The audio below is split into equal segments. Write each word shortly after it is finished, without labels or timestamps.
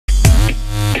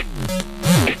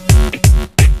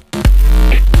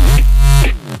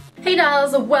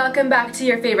girls, welcome back to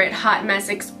your favorite Hot Mess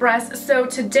Express. So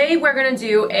today we're gonna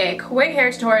do a quick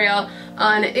hair tutorial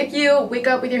on if you wake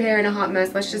up with your hair in a hot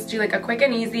mess. Let's just do like a quick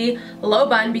and easy low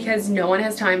bun because no one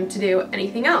has time to do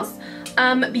anything else.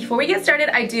 Before we get started,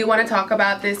 I do want to talk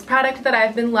about this product that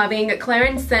I've been loving.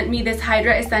 Clarence sent me this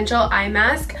Hydra Essential Eye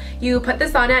Mask. You put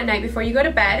this on at night before you go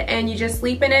to bed and you just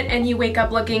sleep in it and you wake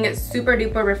up looking super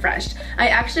duper refreshed. I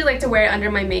actually like to wear it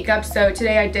under my makeup, so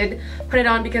today I did put it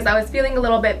on because I was feeling a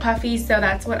little bit puffy, so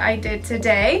that's what I did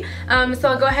today. So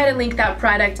I'll go ahead and link that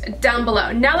product down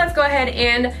below. Now let's go ahead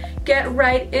and get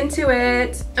right into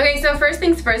it. Okay, so first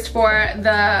things first, for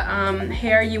the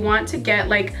hair, you want to get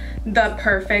like the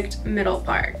perfect middle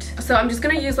part. So I'm just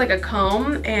gonna use like a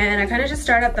comb and I kind of just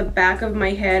start at the back of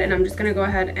my head and I'm just gonna go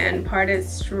ahead and part it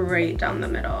straight down the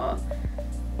middle.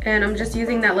 And I'm just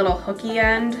using that little hooky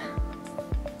end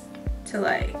to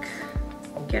like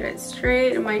get it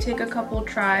straight. It might take a couple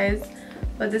tries,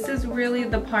 but this is really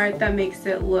the part that makes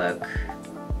it look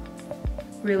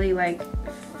really like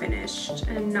finished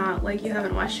and not like you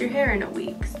haven't washed your hair in a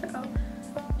week. So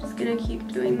I'm just gonna keep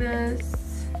doing this.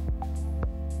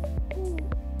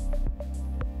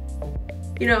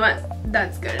 You know what?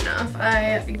 That's good enough.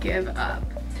 I give up.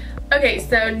 Okay,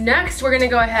 so next we're gonna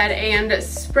go ahead and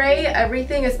spray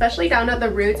everything, especially down at the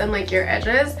roots and like your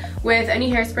edges, with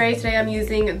any hairspray. Today I'm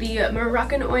using the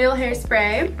Moroccan oil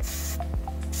hairspray.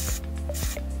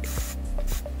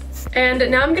 And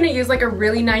now I'm gonna use like a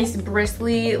really nice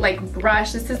bristly like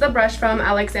brush. This is the brush from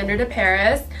Alexander de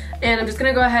Paris. And I'm just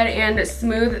gonna go ahead and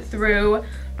smooth through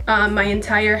my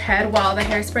entire head while the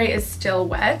hairspray is still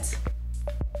wet.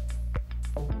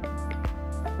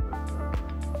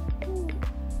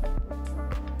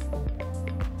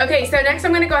 Okay, so next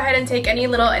I'm gonna go ahead and take any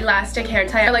little elastic hair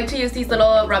tie. I like to use these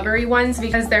little rubbery ones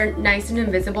because they're nice and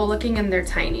invisible looking and they're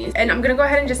tiny. And I'm gonna go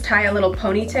ahead and just tie a little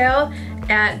ponytail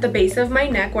at the base of my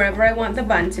neck, wherever I want the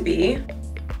bun to be.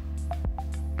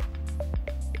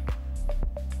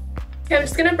 Okay, I'm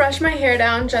just gonna brush my hair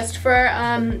down just for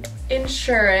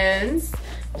insurance,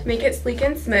 to make it sleek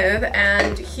and smooth.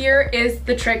 And here is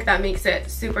the trick that makes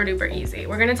it super duper easy.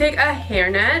 We're gonna take a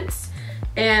hairnet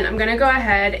and I'm gonna go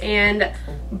ahead and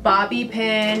bobby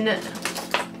pin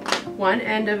one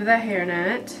end of the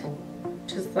hairnet,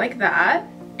 just like that.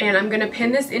 And I'm gonna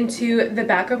pin this into the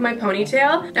back of my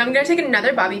ponytail. Now I'm gonna take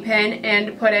another bobby pin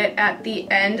and put it at the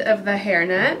end of the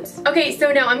hairnet. Okay,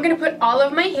 so now I'm gonna put all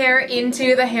of my hair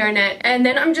into the hairnet, and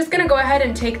then I'm just gonna go ahead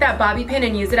and take that bobby pin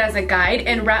and use it as a guide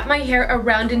and wrap my hair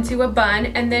around into a bun,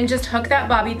 and then just hook that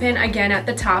bobby pin again at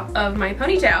the top of my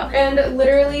ponytail. And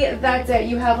literally that's it.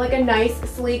 You have like a nice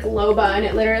sleek low bun.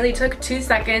 It literally took 2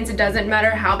 seconds. It doesn't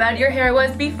matter how bad your hair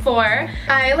was before.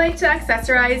 I like to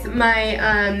accessorize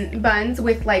my buns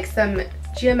with like some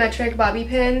geometric bobby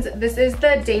pins. This is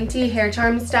the Dainty Hair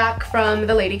Charm stack from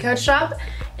the Lady Code shop,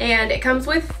 and it comes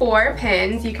with 4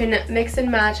 pins. You can mix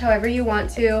and match however you want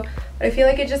to, but I feel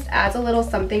like it just adds a little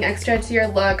something extra to your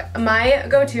look. My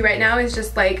go-to right now is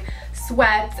just like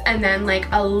sweats and then like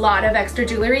a lot of extra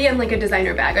jewelry and like a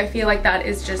designer bag. I feel like that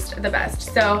is just the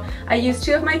best. So I used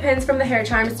 2 of my pins from the Hair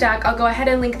Charm stack. I'll go ahead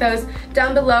and link those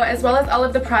down below, as well as all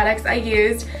of the products I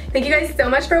used. Thank you guys so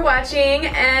much for watching,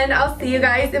 and I'll see you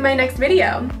guys in my next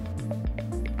video.